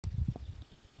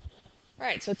All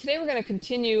right, so today we're going to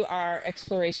continue our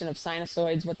exploration of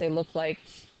sinusoids, what they look like.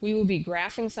 We will be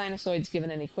graphing sinusoids given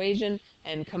an equation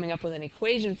and coming up with an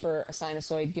equation for a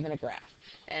sinusoid given a graph.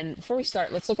 And before we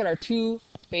start, let's look at our two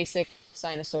basic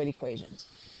sinusoid equations.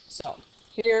 So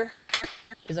here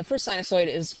is the first sinusoid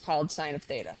is called sine of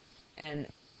theta. And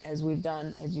as we've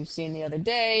done, as you've seen the other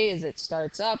day, is it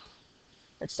starts at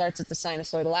the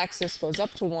sinusoidal axis, goes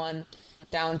up to 1,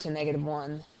 down to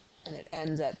 -1, and it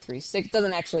ends at 360. It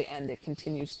doesn't actually end, it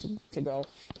continues to go.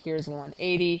 Here's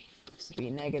 180, this would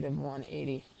be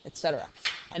 -180, etc.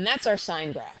 And that's our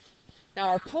sine graph. Now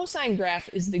our cosine graph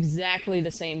is exactly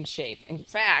the same shape. In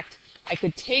fact, I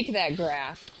could take that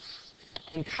graph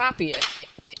and copy it,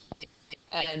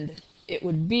 and it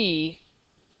would be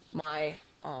my,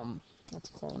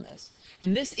 let's clone this.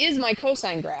 And this is my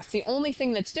cosine graph. The only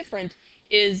thing that's different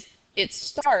is it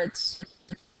starts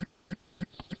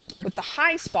with the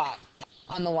high spot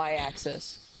on the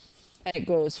y-axis, and it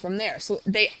goes from there. So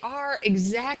they are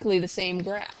exactly the same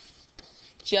graph,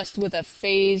 just with a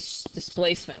phase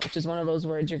displacement, which is one of those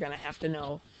words you're going to have to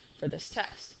know for this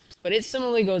test. But it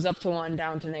similarly goes up to 1,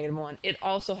 down to -1. It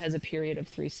also has a period of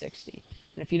 360.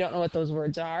 And if you don't know what those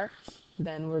words are,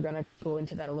 then we're going to go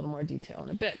into that a little more detail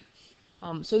in a bit.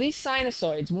 So these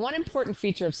sinusoids, one important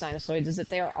feature of sinusoids is that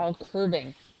they are all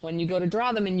curving. When you go to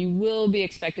draw them, and you will be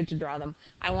expected to draw them,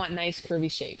 I want nice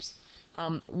curvy shapes.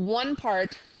 One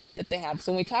part that they have,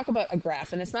 so when we talk about a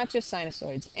graph, and it's not just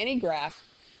sinusoids, any graph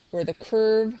where the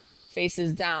curve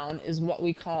faces down is what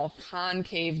we call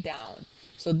concave down.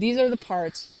 So these are the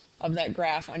parts of that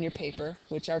graph on your paper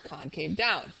which are concave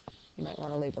down. You might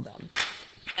want to label them.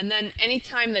 And then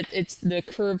anytime that the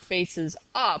curve faces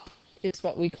up is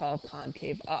what we call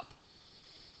concave up.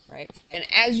 Right? And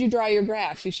as you draw your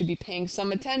graphs, you should be paying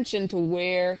some attention to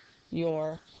where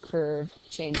your curve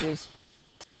changes.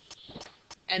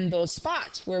 And those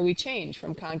spots where we change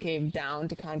from concave down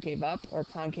to concave up, or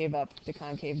concave up to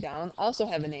concave down, also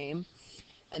have a name,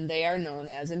 and they are known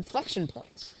as inflection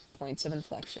points, points of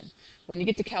inflection. When you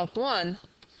get to Calc 1,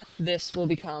 this will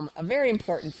become a very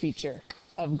important feature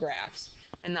of graphs,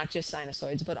 and not just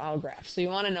sinusoids, but all graphs. So you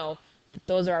want to know that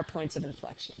those are our points of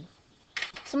inflection.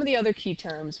 Some of the other key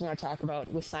terms we want to talk about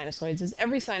with sinusoids is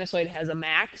every sinusoid has a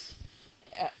max,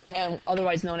 and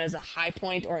otherwise known as a high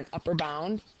point or an upper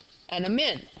bound, and a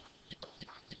min.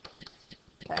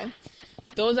 Okay?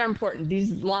 Those are important.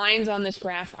 These lines on this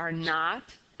graph are not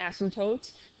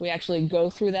asymptotes. We actually go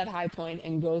through that high point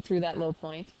and go through that low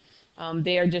point.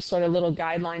 They are just sort of little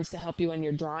guidelines to help you when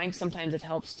you're drawing. Sometimes it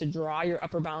helps to draw your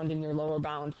upper bound and your lower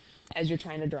bound as you're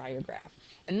trying to draw your graph.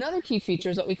 Another key feature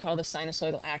is what we call the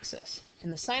sinusoidal axis.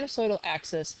 And the sinusoidal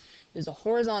axis is a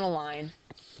horizontal line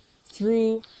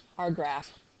through our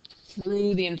graph,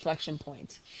 through the inflection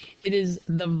points. It is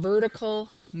the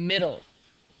vertical middle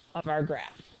of our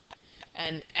graph.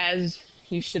 And as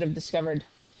you should have discovered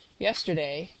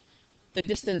yesterday, the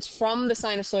distance from the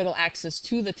sinusoidal axis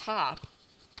to the top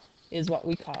is what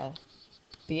we call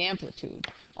the amplitude,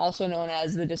 also known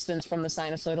as the distance from the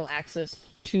sinusoidal axis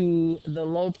to the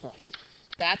low point.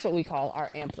 That's what we call our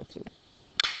amplitude.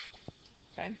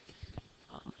 Okay?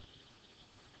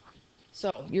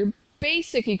 So your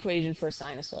basic equation for a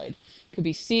sinusoid could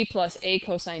be C plus A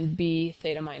cosine B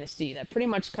theta minus D. That pretty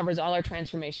much covers all our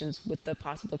transformations with the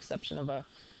possible exception of a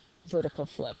vertical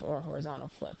flip or a horizontal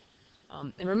flip.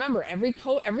 And remember, every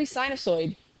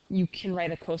sinusoid, you can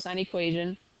write a cosine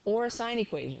equation or a sine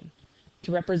equation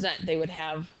to represent. They would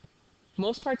have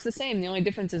most parts the same. The only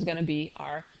difference is going to be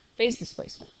our phase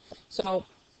displacement. So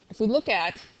if we look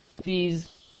at these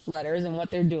letters and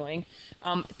what they're doing,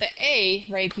 the A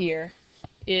right here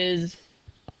is,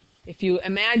 if you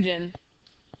imagine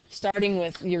starting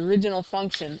with the original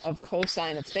function of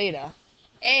cosine of theta,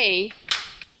 A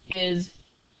is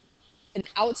an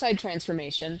outside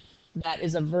transformation that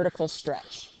is a vertical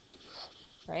stretch.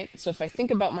 Right? So if I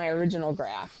think about my original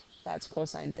graph, that's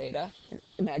cosine theta.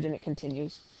 Imagine it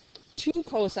continues. 2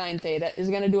 cosine theta is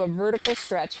going to do a vertical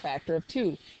stretch factor of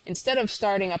 2. Instead of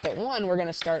starting up at 1, we're going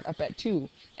to start up at 2.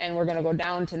 And we're going to go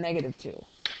down to -2.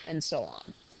 And so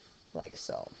on. Like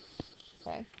so.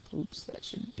 Okay? Oops, that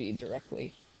should be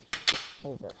directly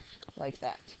over. Like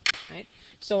that. Right?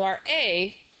 So our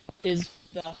A is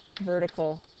the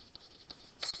vertical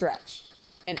stretch.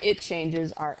 And it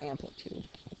changes our amplitude.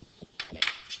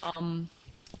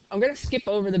 I'm going to skip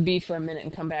over the B for a minute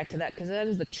and come back to that because that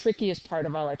is the trickiest part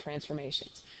of all our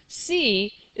transformations.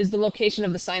 C is the location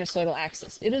of the sinusoidal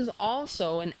axis. It is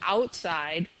also an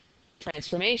outside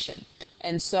transformation.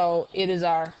 And so it is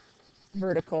our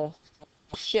vertical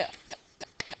shift,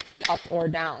 up or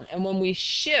down. And when we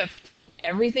shift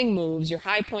Everything moves. Your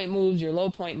high point moves, your low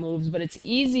point moves, but it's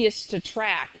easiest to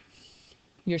track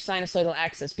your sinusoidal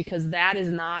axis because that is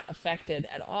not affected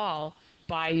at all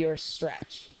by your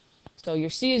stretch. So your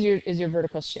C is your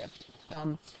vertical shift.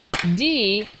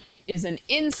 D is an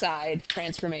inside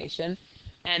transformation,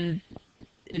 and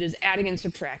it is adding and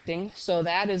subtracting. So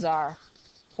that is our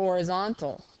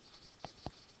horizontal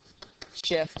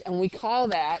shift, and we call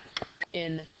that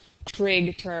in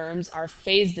trig terms our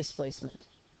phase displacement.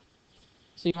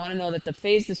 So you want to know that the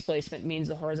phase displacement means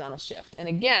the horizontal shift. And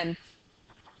again,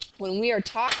 when we are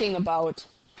talking about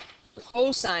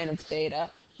cosine of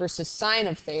theta versus sine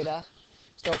of theta,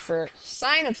 so for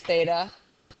sine of theta,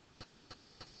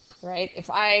 right, if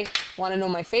I want to know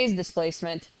my phase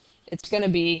displacement, it's going to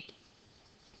be,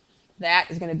 that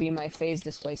is going to be my phase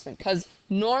displacement. Because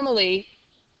normally,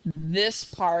 this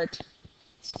part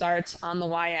starts on the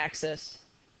y-axis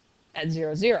at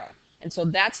 0, 0. And so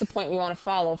that's the point we want to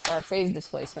follow for our phase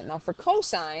displacement. Now for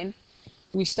cosine,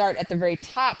 we start at the very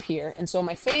top here. And so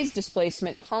my phase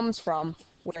displacement comes from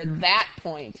where that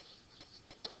point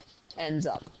ends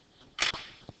up.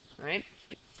 All right?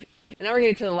 And now we're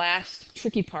getting to the last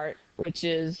tricky part, which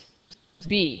is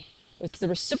B. It's the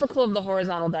reciprocal of the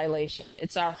horizontal dilation.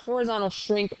 It's our horizontal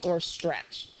shrink or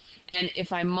stretch. And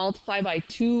if I multiply by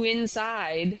 2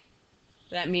 inside,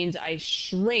 that means I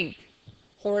shrink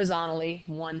horizontally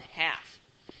 1/2.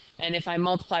 And if I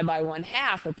multiply by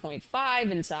 1/2 or 0.5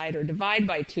 inside or divide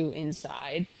by 2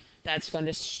 inside, that's going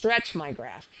to stretch my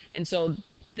graph. And so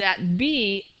that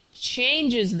B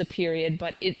changes the period,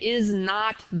 but it is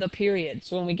not the period.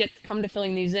 So when we come to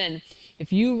filling these in,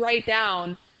 if you write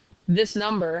down this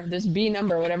number, this B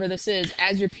number, whatever this is,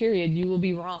 as your period, you will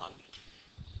be wrong.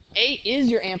 A is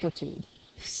your amplitude.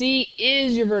 C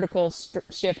is your vertical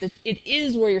shift. It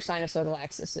is where your sinusoidal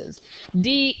axis is.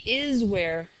 D is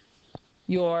where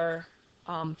your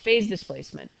phase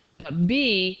displacement. But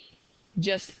B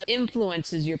just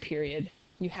influences your period.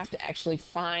 You have to actually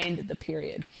find the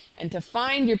period. And to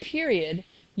find your period,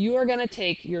 you are going to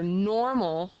take your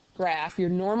normal graph, your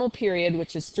normal period,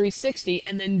 which is 360,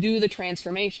 and then do the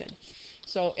transformation.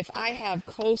 So if I have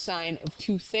cosine of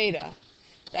 2 theta,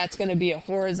 that's going to be a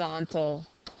horizontal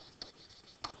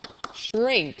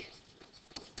shrink.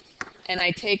 And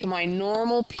I take my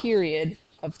normal period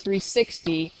of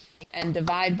 360 and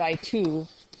divide by 2,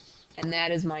 and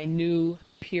that is my new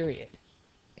period.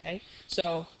 Okay?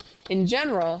 So in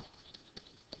general,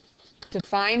 to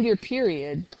find your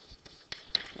period,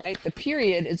 right, the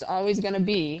period is always going to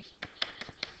be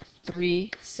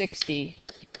 360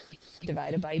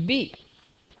 divided by B.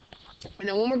 And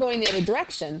now when we're going the other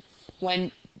direction,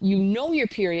 when you know your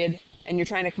period and you're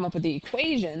trying to come up with the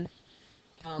equation,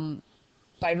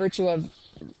 by virtue of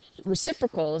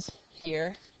reciprocals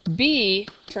here, B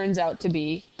turns out to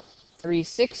be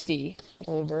 360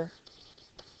 over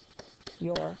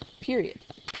your period.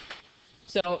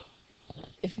 So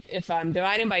if I'm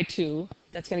dividing by 2,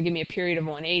 that's going to give me a period of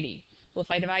 180. Well,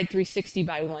 if I divide 360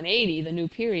 by 180, the new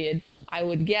period, I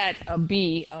would get a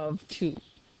B of 2.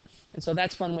 And so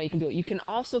that's one way you can do it. You can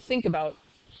also think about,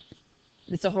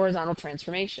 it's a horizontal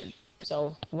transformation.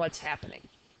 So what's happening?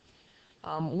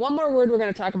 One more word we're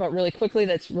going to talk about really quickly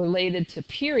that's related to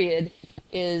period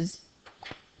is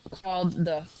called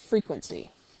the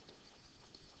frequency.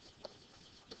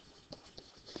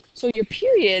 So your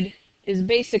period is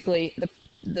basically,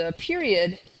 the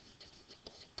period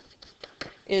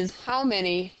is how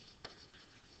many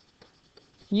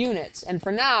units. And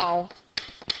for now,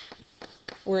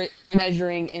 we're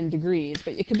measuring in degrees,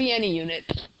 but it could be any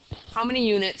unit. How many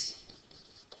units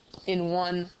in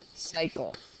one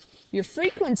cycle? Your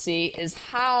frequency is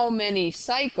how many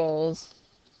cycles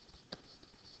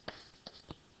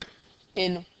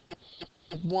in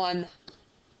one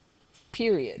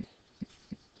period,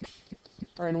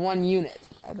 or in 1 unit.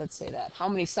 Let's say that. How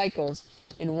many cycles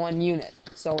in 1 unit,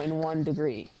 so in 1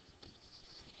 degree.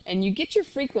 And you get your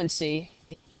frequency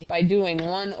by doing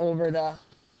 1 over the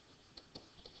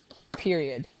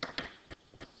period.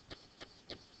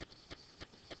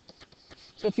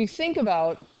 So if you think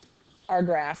about our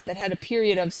graph that had a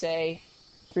period of, say,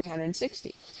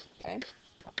 360, okay?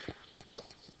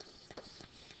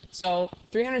 So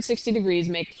 360 degrees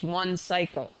makes 1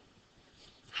 cycle.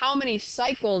 How many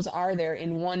cycles are there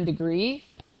in 1 degree?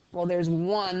 Well, there's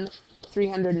 1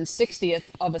 360th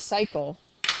of a cycle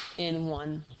in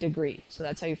 1 degree. So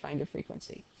that's how you find your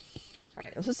frequency. All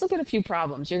right, let's look at a few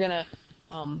problems. You're going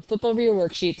to flip over your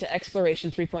worksheet to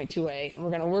Exploration 3.2a, and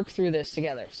we're going to work through this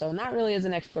together. So not really as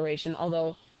an exploration,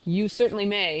 although you certainly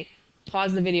may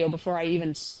pause the video before I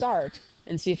even start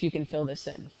and see if you can fill this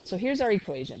in. So here's our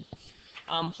equation.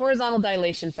 Horizontal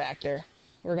dilation factor.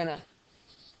 We're going to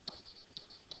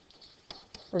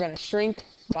we're going to shrink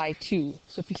by 2.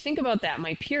 So if you think about that,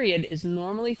 my period is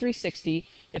normally 360.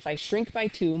 If I shrink by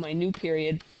 2, my new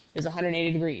period is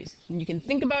 180 degrees. And you can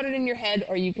think about it in your head,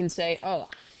 or you can say, oh,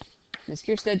 Ms.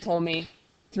 Kierstead told me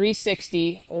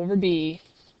 360 over b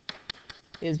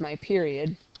is my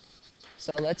period.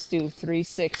 So let's do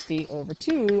 360 over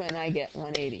 2, and I get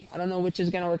 180. I don't know which is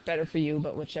going to work better for you,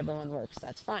 but whichever one works,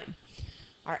 that's fine.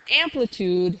 Our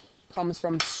amplitude comes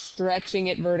from stretching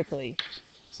it vertically.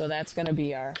 So that's going to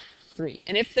be our 3.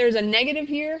 And if there's a negative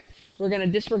here, we're going to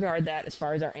disregard that as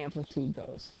far as our amplitude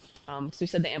goes. So we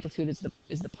said the amplitude is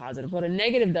the positive. What a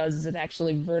negative does is it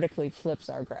actually vertically flips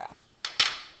our graph.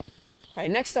 All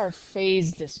right, next our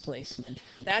phase displacement.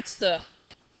 That's the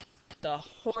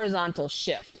horizontal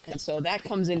shift. And so that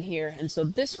comes in here. And so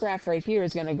this graph right here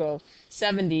is going to go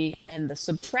 70, and the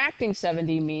subtracting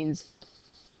 70 means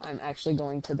I'm actually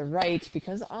going to the right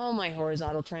because all my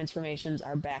horizontal transformations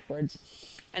are backwards.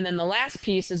 And then the last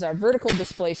piece is our vertical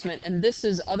displacement, and this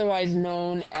is otherwise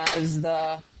known as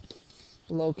the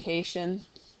location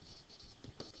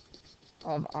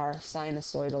of our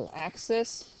sinusoidal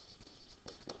axis.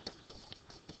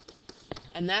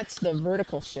 And that's the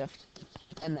vertical shift,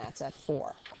 and that's at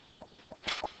 4.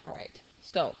 All right,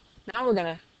 so now we're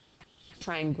going to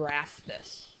try and graph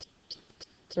this.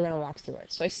 So we're going to walk through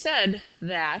it. So I said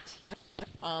that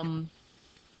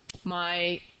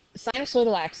my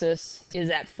sinusoidal axis is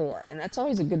at 4, and that's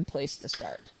always a good place to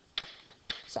start.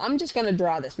 So I'm just going to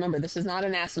draw this. Remember, this is not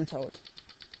an asymptote.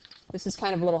 This is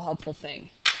kind of a little helpful thing.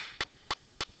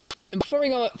 And before we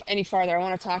go any farther, I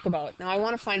want to talk about, now I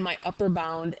want to find my upper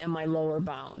bound and my lower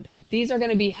bound. These are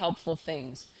going to be helpful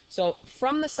things. So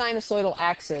from the sinusoidal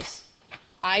axis,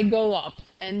 I go up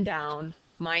and down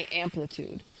my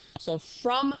amplitude. So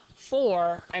from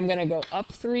 4, I'm going to go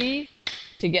up 3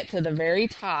 to get to the very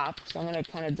top. So I'm going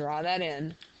to kind of draw that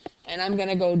in. And I'm going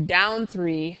to go down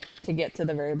 3 to get to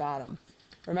the very bottom.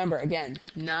 Remember, again,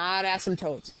 not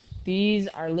asymptotes. These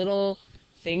are little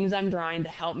things I'm drawing to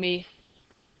help me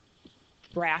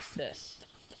graph this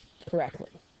correctly.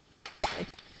 Right?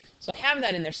 So I have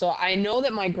that in there. So I know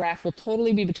that my graph will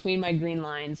totally be between my green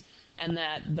lines, and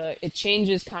that it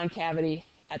changes concavity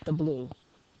at the blue.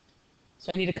 So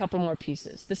I need a couple more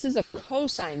pieces. This is a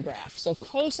cosine graph. So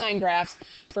cosine graphs,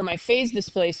 for my phase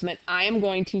displacement, I am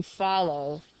going to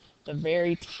follow the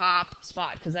very top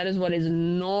spot, because that is what is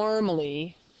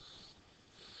normally,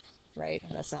 right?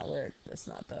 That's not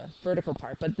the vertical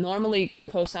part, but normally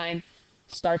cosine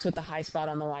starts with the high spot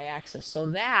on the y-axis. So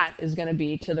that is going to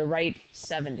be to the right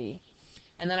 70.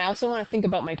 And then I also want to think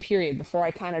about my period before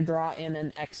I kind of draw in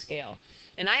an x scale.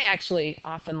 And I actually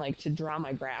often like to draw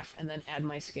my graph and then add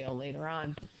my scale later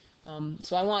on.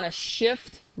 So I want to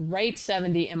shift right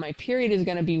 70, and my period is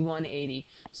going to be 180.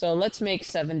 So let's make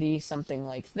 70 something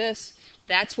like this.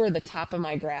 That's where the top of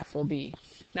my graph will be.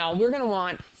 Now we're going to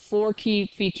want 4 key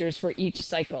features for each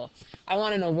cycle. I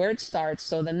want to know where it starts,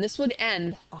 so then this would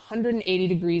end 180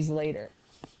 degrees later.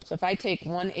 So if I take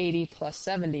 180 plus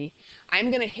 70, I'm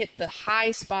going to hit the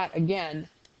high spot again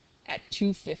at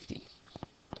 250.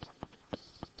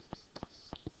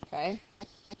 Okay?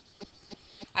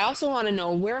 I also want to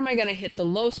know, where am I going to hit the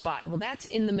low spot? Well, that's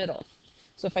in the middle.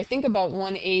 So if I think about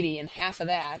 180 and half of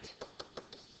that,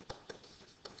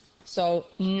 so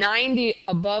 90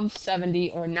 above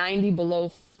 70 or 90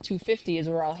 below 250 is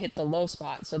where I'll hit the low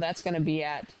spot. So that's going to be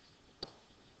at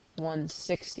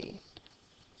 160.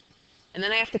 And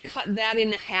then I have to cut that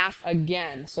in half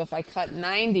again. So if I cut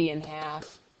 90 in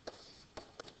half,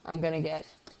 I'm going to get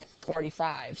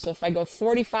 45. So if I go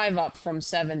 45 up from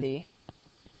 70,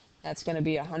 that's going to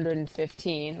be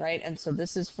 115, right? And so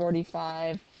this is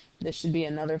 45. This should be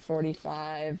another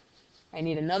 45. I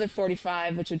need another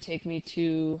 45, which would take me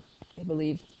to, I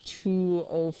believe,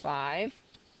 205.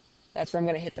 That's where I'm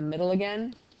going to hit the middle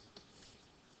again.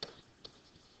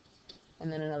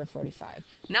 And then another 45.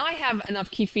 Now I have enough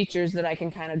key features that I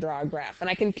can kind of draw a graph. And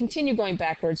I can continue going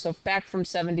backwards. So back from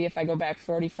 70, if I go back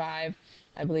 45,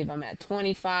 I believe I'm at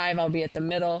 25. I'll be at the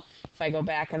middle. If I go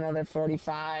back another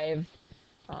 45,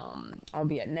 I'll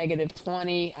be at negative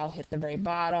 20. I'll hit the very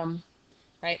bottom.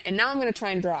 Right? And now I'm going to try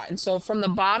and draw it. And so from the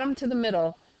bottom to the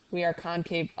middle, we are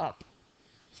concave up.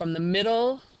 From the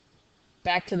middle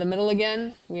back to the middle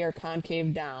again, we are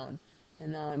concave down.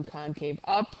 And now I'm concave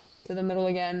up to the middle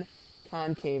again,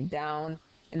 concave down.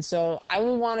 And so I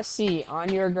will want to see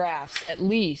on your graphs at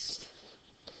least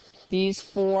these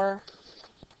 4,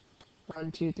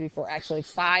 1, 2, 3, 4, actually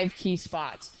 5 key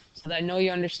spots, so that I know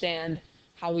you understand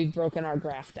how we've broken our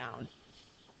graph down.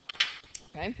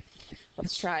 Okay,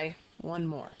 let's try one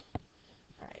more.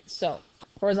 All right, so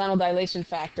horizontal dilation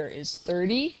factor is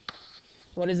 30.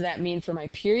 What does that mean for my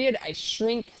period? I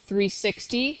shrink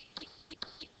 360,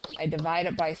 I divide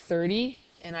it by 30,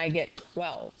 and I get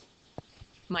 12.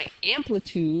 My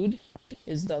amplitude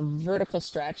is the vertical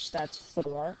stretch, that's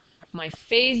 4. My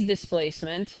phase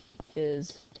displacement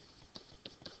is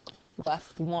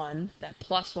left 1, that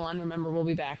plus 1, remember we'll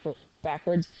be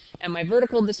backwards. And my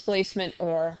vertical displacement,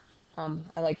 or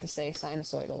I like to say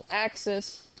sinusoidal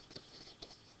axis,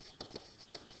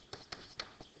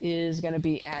 is going to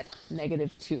be at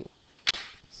 -2.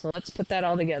 So let's put that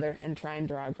all together and try and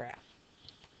draw a graph.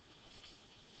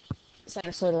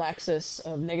 Sinusoidal axis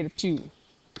of -2,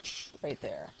 right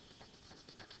there.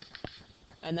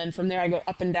 And then from there I go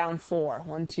up and down 4.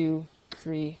 1, 2,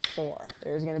 3, 4.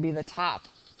 There's going to be the top.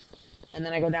 And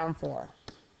then I go down 4.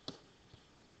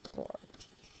 4.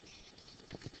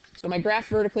 So my graph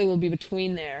vertically will be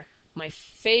between there. My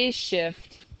phase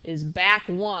shift is back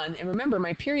 1. And remember,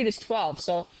 my period is 12.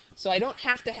 So I don't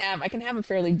have to have, I can have a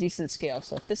fairly decent scale.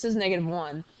 So if this is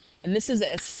 -1, and this is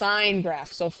a sine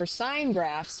graph. So for sine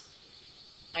graphs,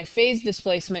 my phase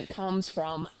displacement comes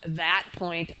from that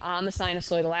point on the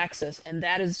sinusoidal axis, and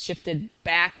that is shifted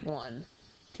back 1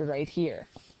 to right here.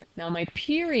 Now my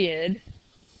period,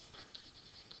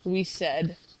 we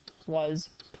said, was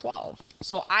 12.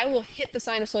 So I will hit the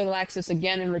sinusoidal axis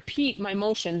again and repeat my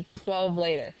motion 12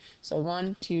 later. So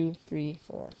 1, 2, 3,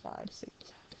 4, 5, 6,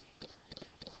 7, 8,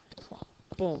 9, 10, 12.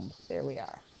 Boom, there we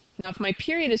are. Now if my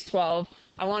period is 12,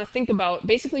 I want to think about,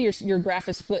 basically your graph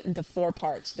is split into 4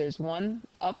 parts. There's 1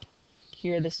 up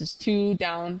here, this is 2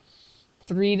 down,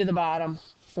 3 to the bottom,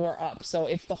 4 up. So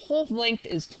if the whole length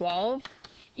is 12,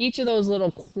 each of those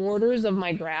little quarters of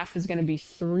my graph is going to be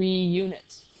 3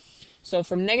 units. So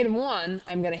from -1,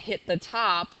 I'm going to hit the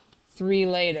top 3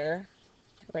 later,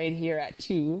 right here at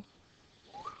 2.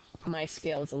 My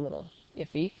scale is a little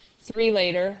iffy. 3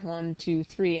 later, 1, 2,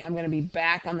 3, I'm going to be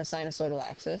back on the sinusoidal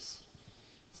axis.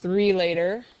 3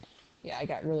 later, yeah, I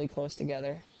got really close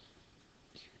together.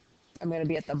 I'm going to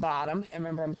be at the bottom. And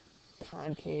remember, I'm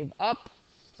concave up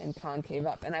and concave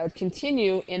up. And I would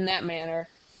continue in that manner.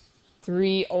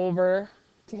 3 over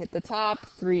to hit the top,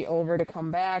 3 over to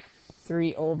come back,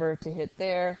 3 over to hit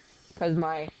there. Because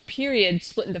my period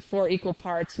split into 4 equal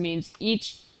parts means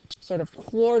each sort of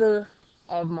quarter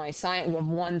of my of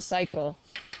one cycle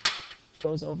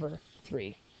goes over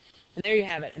 3. And there you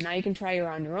have it. And now you can try it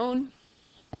on your own.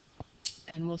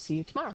 And we'll see you tomorrow.